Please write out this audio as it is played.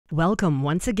Welcome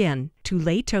once again to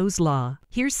Lehto's Law.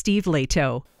 Here's Steve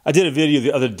Lehto. I did a video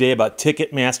the other day about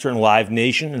Ticketmaster and Live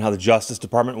Nation and how the Justice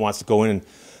Department wants to go in and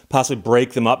possibly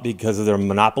break them up because of their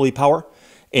monopoly power.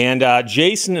 And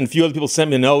Jason and a few other people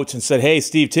sent me notes and said, hey,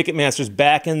 Steve, Ticketmaster's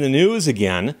back in the news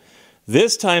again.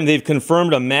 This time they've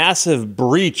confirmed a massive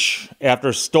breach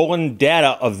after stolen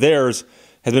data of theirs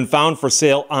has been found for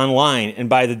sale online. And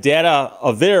by the data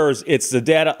of theirs, it's the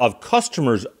data of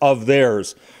customers of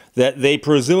theirs that they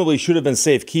presumably should have been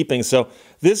safekeeping. So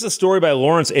this is a story by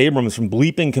Lawrence Abrams from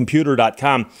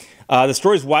bleepingcomputer.com. The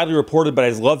story is widely reported, but I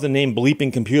just love the name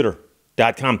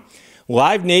bleepingcomputer.com.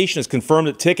 Live Nation has confirmed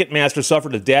that Ticketmaster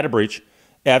suffered a data breach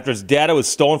after its data was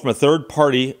stolen from a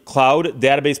third-party cloud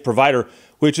database provider,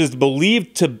 which is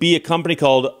believed to be a company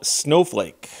called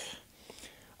Snowflake.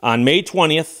 On May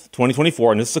 20th,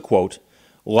 2024, and this is a quote,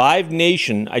 Live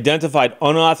Nation identified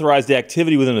unauthorized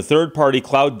activity within a third-party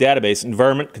cloud database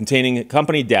environment containing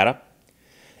company data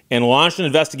and launched an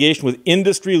investigation with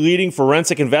industry-leading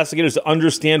forensic investigators to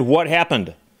understand what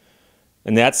happened.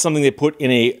 And that's something they put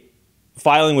in a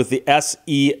filing with the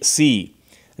SEC.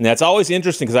 And that's always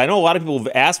interesting because I know a lot of people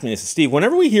have asked me this, Steve,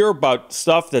 whenever we hear about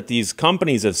stuff that these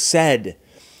companies have said,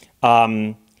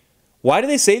 why do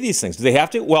they say these things? Do they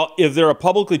have to? Well, if they're a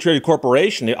publicly traded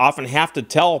corporation, they often have to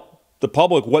tell the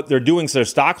public what they're doing so their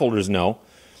stockholders know.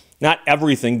 Not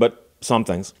everything, but some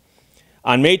things.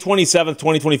 On May 27th,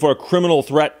 2024, a criminal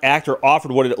threat actor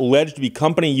offered what it alleged to be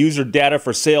company user data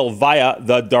for sale via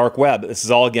the dark web. This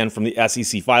is all, again, from the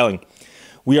SEC filing.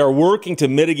 We are working to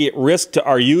mitigate risk to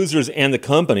our users and the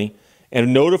company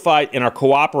and notified and are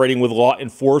cooperating with law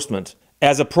enforcement.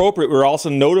 As appropriate, we're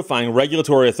also notifying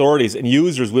regulatory authorities and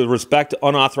users with respect to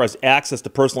unauthorized access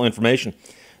to personal information.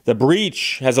 The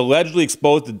breach has allegedly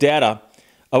exposed the data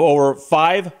of over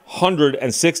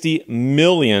 560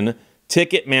 million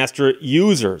Ticketmaster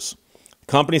users. The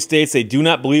company states they do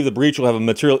not believe the breach will have a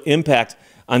material impact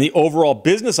on the overall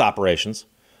business operations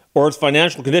or its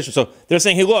financial condition. So they're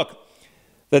saying, hey, look,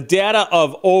 the data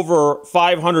of over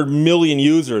 500 million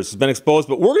users has been exposed,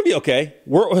 but we're going to be okay.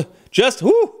 We're just,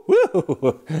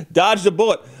 dodged a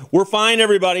bullet. We're fine,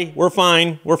 everybody. We're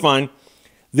fine. We're fine.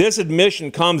 This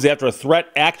admission comes after a threat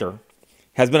actor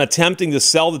has been attempting to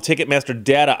sell the Ticketmaster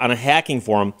data on a hacking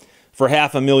forum for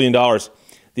 $500,000.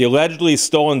 The allegedly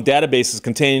stolen databases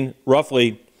contain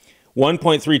roughly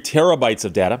 1.3 terabytes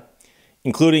of data,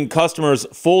 including customers'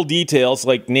 full details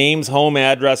like names, home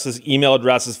addresses, email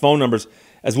addresses, phone numbers,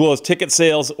 as well as ticket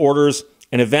sales, orders,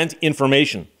 and event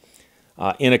information.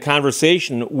 In a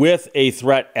conversation with a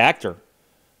threat actor,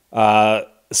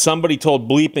 somebody told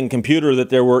Bleeping Computer that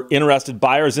there were interested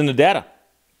buyers in the data.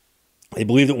 They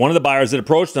believe that one of the buyers that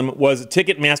approached them was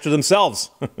Ticketmaster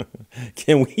themselves.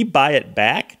 Can we buy it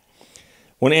back?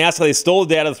 When asked how they stole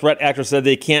the data, the threat actor said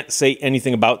they can't say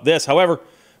anything about this. However,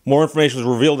 more information was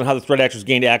revealed on how the threat actors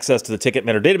gained access to the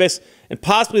Ticketmaster database and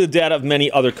possibly the data of many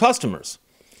other customers.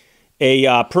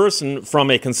 A person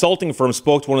from a consulting firm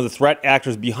spoke to one of the threat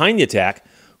actors behind the attack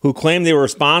who claimed they were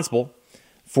responsible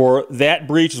for that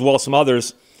breach as well as some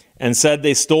others and said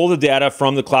they stole the data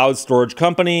from the cloud storage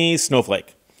company,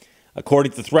 Snowflake.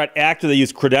 According to the threat actor, they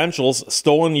used credentials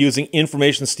stolen using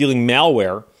information-stealing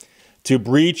malware to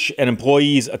breach an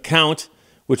employee's account,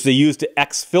 which they used to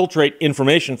exfiltrate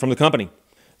information from the company.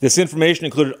 This information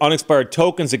included unexpired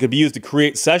tokens that could be used to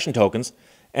create session tokens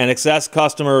and access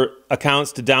customer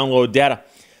accounts to download data.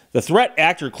 The threat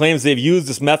actor claims they've used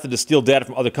this method to steal data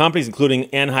from other companies, including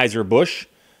Anheuser-Busch,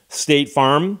 State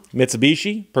Farm,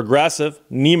 Mitsubishi, Progressive,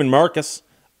 Neiman Marcus,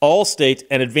 Allstate,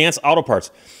 and Advance Auto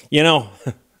Parts. You know,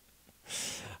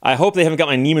 I hope they haven't got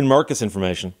my Neiman Marcus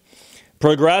information.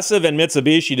 Progressive and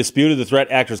Mitsubishi disputed the threat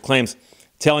actor's claims,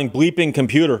 telling Bleeping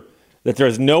Computer that there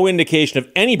is no indication of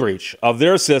any breach of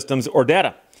their systems or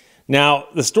data. Now,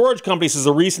 the storage company says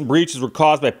the recent breaches were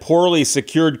caused by poorly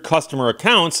secured customer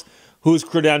accounts whose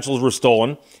credentials were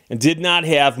stolen and did not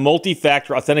have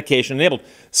multi-factor authentication enabled.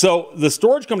 So the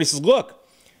storage company says, look,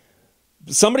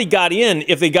 somebody got in.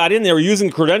 If they got in, they were using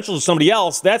the credentials of somebody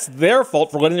else. That's their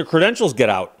fault for letting their credentials get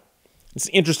out. It's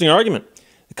an interesting argument.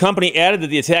 The company added that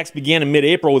the attacks began in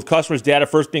mid-April with customers' data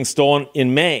first being stolen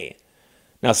in May.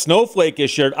 Now, Snowflake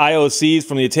has shared IOCs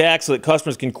from the attack so that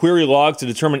customers can query logs to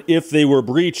determine if they were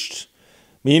breached.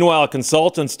 Meanwhile,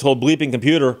 consultants told Bleeping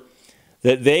Computer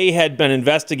that they had been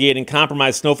investigating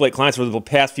compromised Snowflake clients for the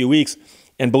past few weeks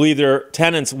and believe their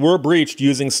tenants were breached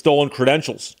using stolen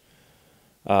credentials.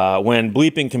 When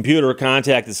Bleeping Computer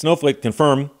contacted Snowflake to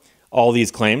confirm all these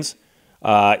claims,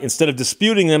 instead of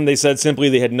disputing them, they said simply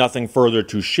they had nothing further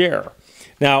to share.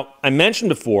 Now, I mentioned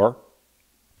before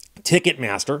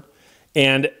Ticketmaster,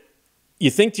 and you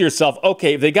think to yourself,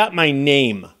 okay, if they got my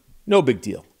name, No big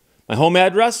deal. My home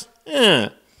address?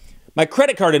 My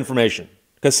credit card information.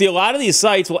 Because, see, a lot of these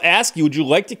sites will ask you, would you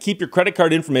like to keep your credit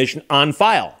card information on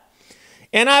file?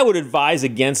 And I would advise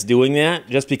against doing that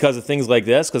just because of things like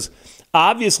this, because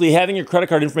obviously having your credit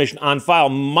card information on file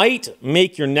might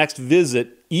make your next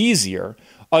visit easier,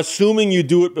 assuming you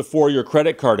do it before your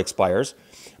credit card expires.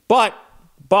 But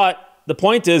the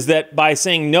point is that by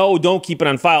saying no, don't keep it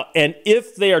on file, and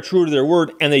if they are true to their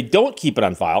word and they don't keep it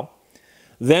on file,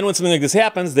 then when something like this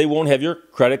happens, they won't have your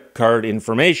credit card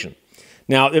information.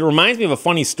 Now, it reminds me of a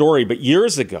funny story, but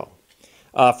years ago,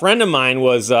 a friend of mine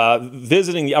was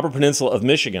visiting the Upper Peninsula of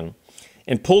Michigan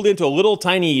and pulled into a little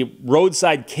tiny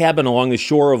roadside cabin along the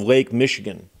shore of Lake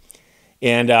Michigan.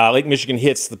 And Lake Michigan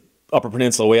hits the Upper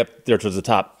Peninsula way up there towards the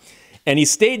top. And he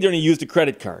stayed there and he used a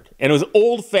credit card. And it was an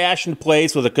old-fashioned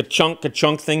place with a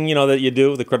ka-chunk thing, you know, that you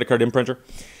do, the credit card imprinter.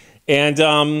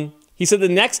 And he said the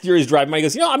next year he's driving by, he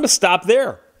goes, I'm going to stop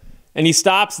there. And he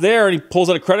stops there and he pulls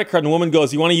out a credit card and the woman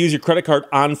goes, you want to use your credit card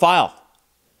on file?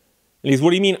 And he goes,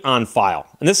 what do you mean on file?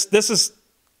 And this is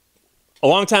a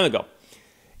long time ago.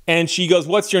 And she goes,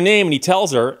 what's your name? And he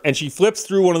tells her, and she flips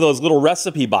through one of those little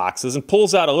recipe boxes and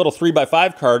pulls out a little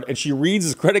 3x5 card, and she reads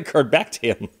his credit card back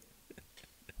to him.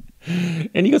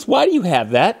 And he goes, why do you have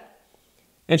that?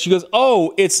 And she goes,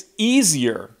 oh, it's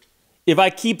easier if I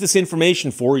keep this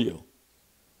information for you.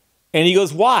 And he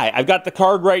goes, why? I've got the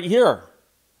card right here.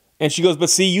 And she goes, but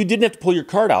see, you didn't have to pull your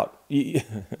card out. You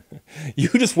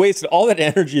just wasted all that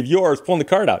energy of yours pulling the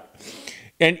card out.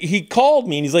 And he called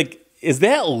me and he's like, is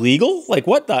that legal? Like,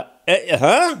 what the,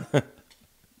 huh?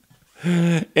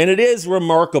 And it is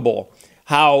remarkable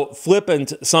how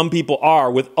flippant some people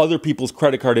are with other people's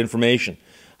credit card information.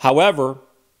 However,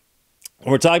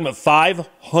 when we're talking about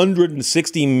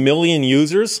 560 million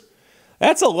users,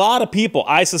 that's a lot of people.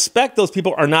 I suspect those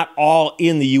people are not all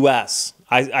in the U.S.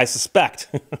 I suspect.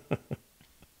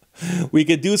 We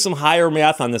could do some higher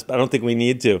math on this, but I don't think we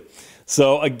need to.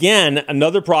 So again,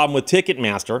 another problem with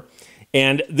Ticketmaster.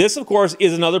 And this, of course,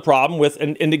 is another problem with,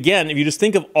 and again, if you just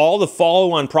think of all the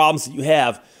follow-on problems that you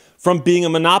have from being a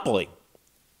monopoly,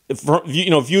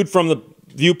 viewed from the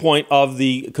viewpoint of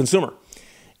the consumer.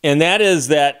 And that is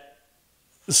that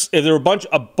if there were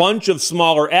a bunch of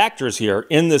smaller actors here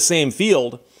in the same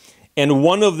field, and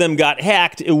one of them got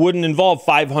hacked, it wouldn't involve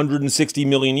 560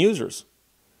 million users.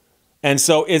 And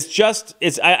so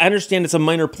I understand it's a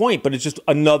minor point, but it's just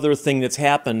another thing that's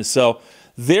happened. So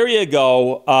there you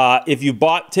go. If you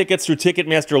bought tickets through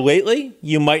Ticketmaster lately,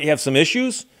 you might have some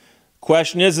issues.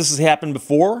 Question is, this has happened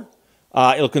before.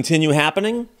 It'll continue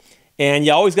happening. And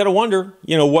you always got to wonder,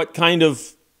 what kind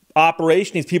of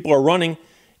operation these people are running.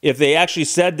 If they actually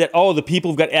said that, oh, the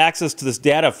people who've got access to this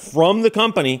data from the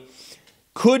company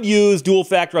could use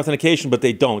dual-factor authentication, but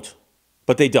they don't.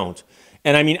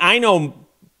 And I mean, I know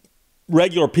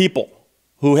regular people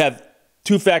who have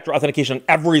two-factor authentication on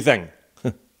everything.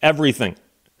 Everything.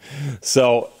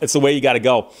 So it's the way you got to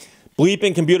go.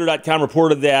 Bleepingcomputer.com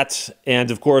reported that.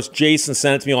 And, of course, Jason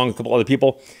sent it to me along with a couple other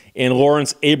people. And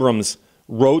Lawrence Abrams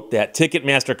wrote that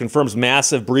Ticketmaster confirms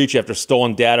massive breach after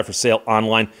stolen data for sale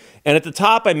online. And at the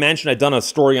top I mentioned I'd done a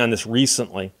story on this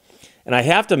recently. And I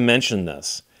have to mention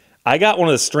this. I got one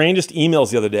of the strangest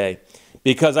emails the other day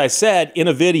because I said in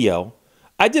a video,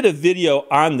 I did a video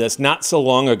on this not so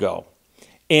long ago.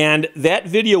 And that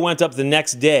video went up the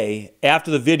next day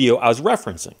after the video I was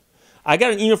referencing. I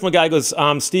got an email from a guy who goes,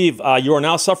 Steve, you are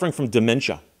now suffering from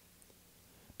dementia.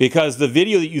 Because the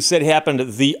video that you said happened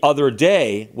the other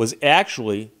day was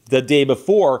actually the day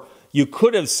before. You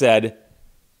could have said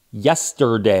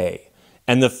yesterday.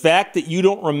 And the fact that you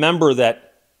don't remember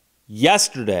that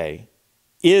yesterday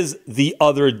is the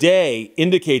other day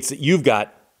indicates that you've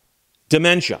got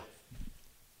dementia.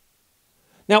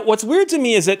 Now, what's weird to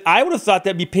me is that I would have thought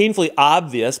that'd be painfully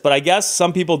obvious, but I guess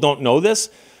some people don't know this.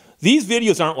 These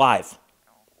videos aren't live.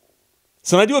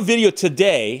 So when I do a video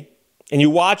today and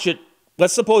you watch it,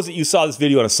 let's suppose that you saw this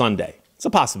video on a Sunday. It's a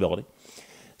possibility.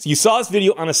 So you saw this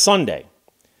video on a Sunday.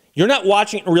 You're not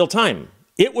watching it in real time.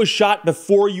 It was shot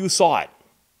before you saw it.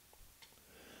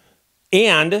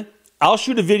 And I'll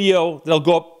shoot a video that'll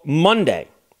go up Monday.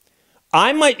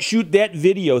 I might shoot that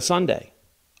video Sunday.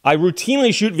 I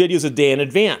routinely shoot videos a day in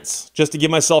advance just to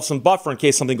give myself some buffer in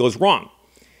case something goes wrong.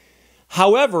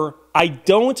 However, I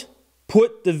don't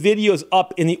put the videos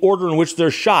up in the order in which they're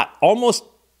shot. Almost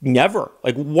never.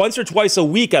 Like once or twice a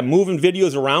week, I'm moving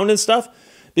videos around and stuff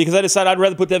because I decide I'd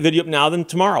rather put that video up now than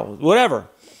tomorrow, whatever.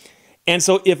 And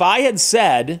so if I had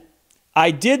said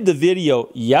I did the video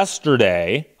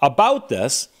yesterday about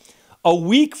this, a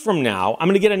week from now, I'm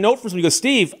going to get a note from somebody who goes,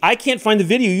 Steve, I can't find the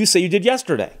video you say you did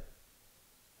yesterday.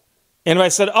 And if I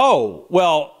said, oh,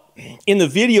 well, in the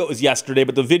video it was yesterday,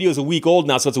 but the video is a week old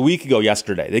now, so it's a week ago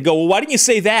yesterday. They go, well, why didn't you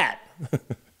say that?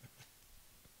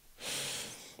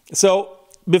 So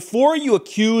before you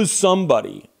accuse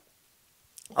somebody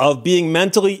of being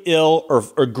mentally ill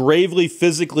or gravely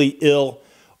physically ill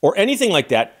or anything like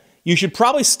that, you should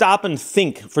probably stop and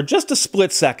think for just a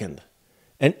split second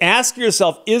and ask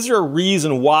yourself, is there a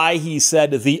reason why he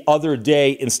said the other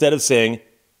day instead of saying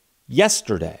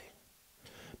yesterday?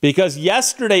 Because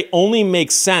yesterday only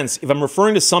makes sense if I'm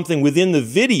referring to something within the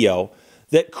video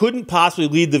that couldn't possibly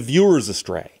lead the viewers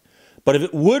astray. But if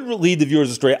it would lead the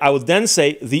viewers astray, I would then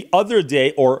say the other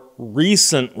day or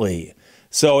recently.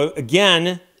 So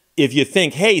again, if you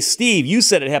think, hey, Steve, you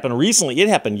said it happened recently, it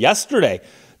happened yesterday.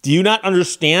 Do you not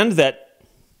understand that?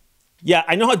 Yeah,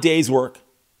 I know how days work.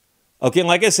 Okay, and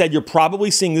like I said, you're probably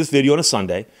seeing this video on a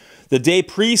Sunday. The day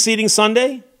preceding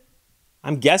Sunday,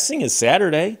 I'm guessing is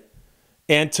Saturday.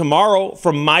 And tomorrow,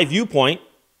 from my viewpoint,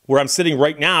 where I'm sitting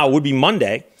right now, would be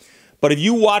Monday. But if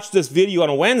you watch this video on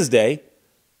a Wednesday,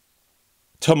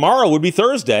 tomorrow would be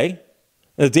Thursday,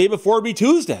 and the day before would be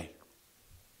Tuesday.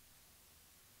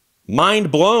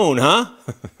 Mind blown, huh?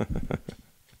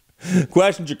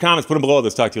 Questions or comments, put them below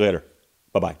this. Talk to you later.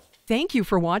 Bye-bye. Thank you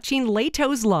for watching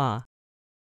Lehto's Law.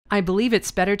 I believe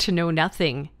it's better to know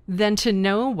nothing than to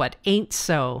know what ain't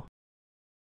so.